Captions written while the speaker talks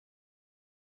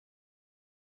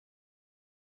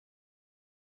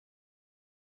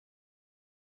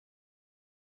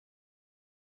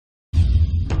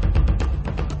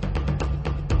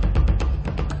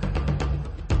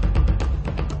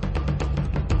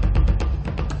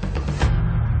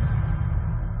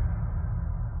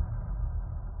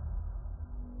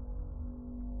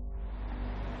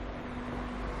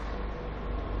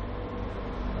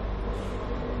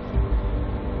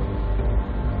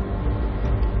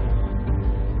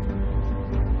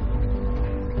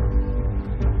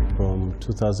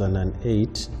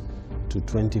2008 to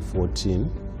 2014,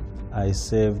 I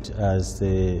served as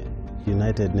the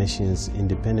United Nations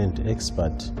Independent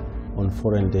Expert on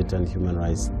Foreign Debt and Human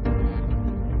Rights.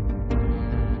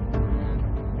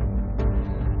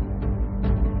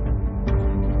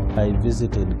 I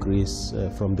visited Greece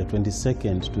from the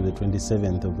 22nd to the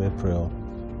 27th of April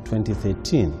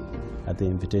 2013 at the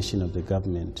invitation of the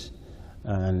government.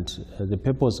 And the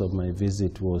purpose of my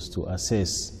visit was to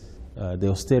assess the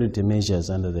austerity measures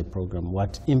under the program,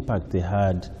 what impact they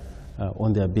had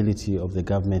on the ability of the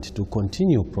government to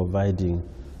continue providing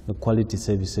quality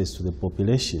services to the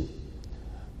population.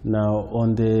 Now,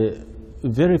 on the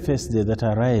very first day that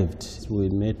I arrived, we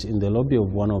met in the lobby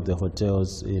of one of the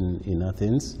hotels in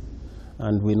Athens,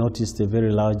 and we noticed a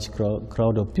very large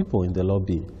crowd of people in the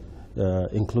lobby,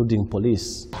 including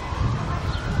police.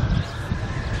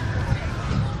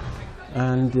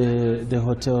 And the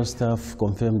hotel staff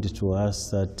confirmed to us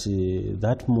that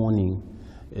that morning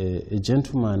a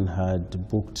gentleman had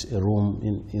booked a room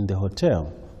in the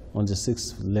hotel on the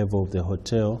 6th level of the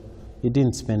hotel. He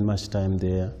didn't spend much time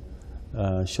there.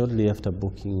 Shortly after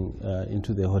booking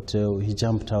into the hotel, he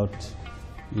jumped out,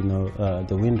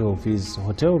 the window of his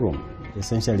hotel room.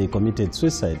 Essentially, he committed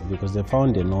suicide because they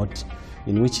found a note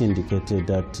in which indicated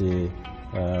that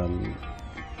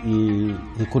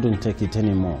he couldn't take it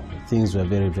anymore. Things were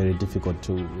very, very difficult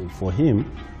for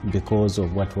him because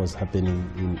of what was happening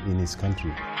in his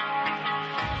country.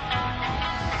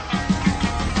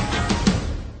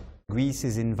 Greece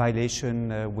is in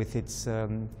violation with its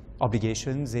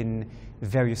obligations in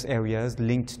various areas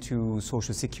linked to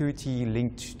social security,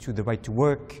 linked to the right to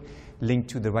work, linked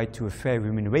to the right to a fair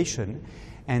remuneration.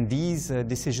 And these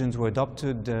decisions were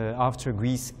adopted after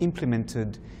Greece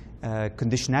implemented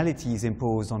conditionalities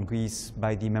imposed on Greece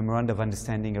by the Memorandum of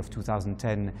Understanding of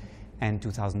 2010 and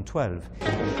 2012.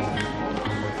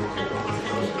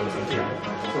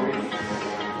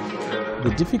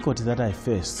 The difficulty that I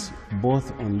faced,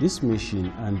 both on this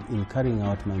mission and in carrying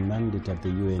out my mandate at the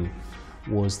UN,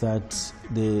 was that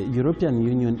the European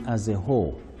Union as a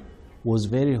whole was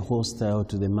very hostile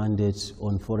to the mandate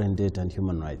on foreign debt and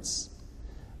human rights.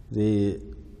 They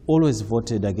always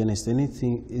voted against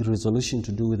anything, resolution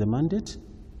to do with the mandate.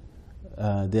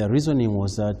 Their reasoning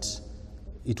was that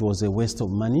it was a waste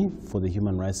of money for the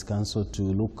Human Rights Council to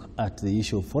look at the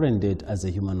issue of foreign debt as a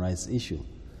human rights issue.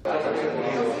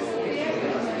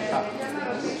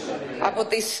 Από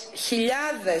τις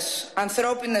χιλιάδες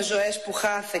ανθρώπινες ζωές που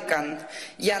χάθηκαν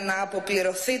για να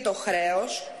αποπληρωθεί το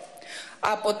χρέος,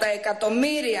 από τα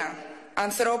εκατομμύρια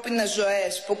ανθρώπινες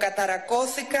ζωές που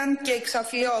καταρακώθηκαν και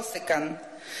εξαθλιώθηκαν,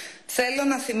 θέλω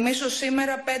να θυμίσω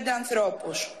σήμερα 5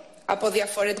 ανθρώπους από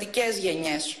διαφορετικές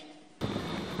γενιές.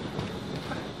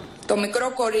 Το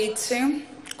μικρό κορίτσι,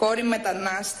 κόρη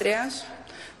μετανάστριας,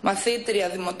 μαθήτρια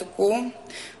δημοτικού,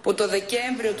 που το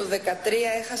Δεκέμβριο του 2013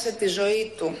 έχασε τη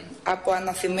ζωή του από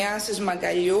αναθυμιάσεις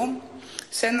μαγκαλιού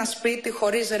σε ένα σπίτι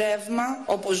χωρίς ρεύμα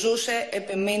όπου ζούσε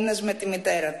επί μήνες με τη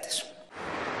μητέρα της.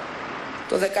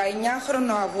 Το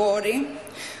 19χρονο αγόρι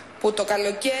που το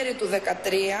καλοκαίρι του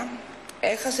 2013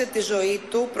 έχασε τη ζωή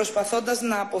του προσπαθώντας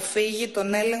να αποφύγει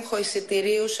τον έλεγχο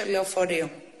εισιτηρίου σε λεωφορείο.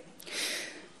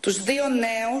 Τους 2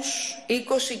 νέους,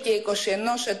 20 και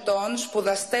 21 ετών,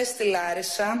 σπουδαστές στη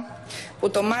Λάρισα, που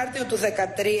το Μάρτιο του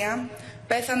 2013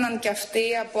 πέθαναν κι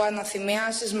αυτοί από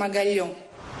αναθυμιάσεις μαγκαλιού.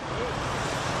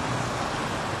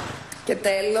 Και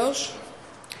τέλος,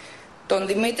 τον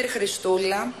Δημήτρη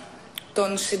Χριστούλα,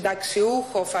 τον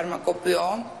συνταξιούχο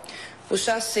φαρμακοποιό, που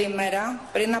σαν σήμερα,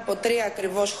 πριν από 3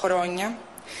 ακριβώς χρόνια,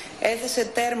 έθεσε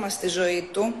τέρμα στη ζωή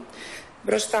του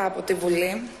μπροστά από τη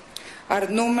Βουλή,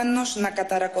 αρνούμενος να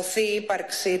καταρακωθεί η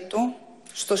ύπαρξή του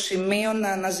στο σημείο να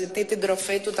αναζητεί την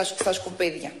τροφή του στα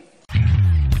σκουπίδια.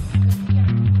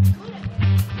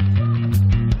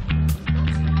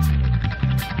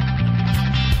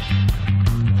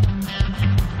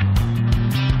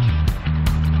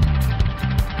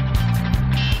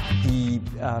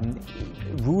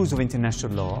 Rules of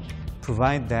international law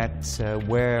provide that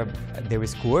where there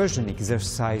is coercion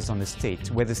exercised on the state,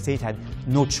 where the state had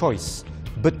no choice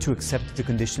but to accept the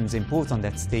conditions imposed on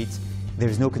that state, there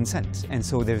is no consent. And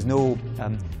so there is no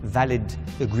valid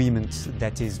agreement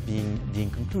that is being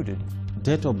concluded.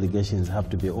 Debt obligations have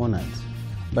to be honored,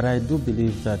 but I do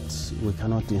believe that we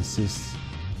cannot insist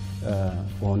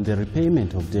on the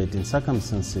repayment of debt in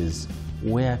circumstances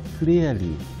where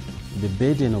clearly the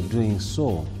burden of doing so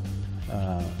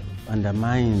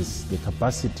undermines the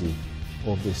capacity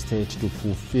of the state to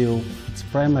fulfill its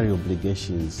primary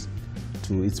obligations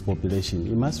to its population.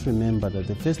 You must remember that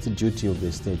the first duty of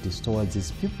the state is towards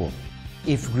its people.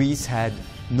 If Greece had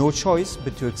no choice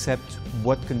but to accept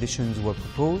what conditions were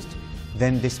proposed,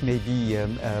 then this may be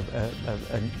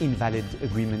an invalid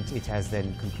agreement it has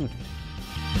then concluded.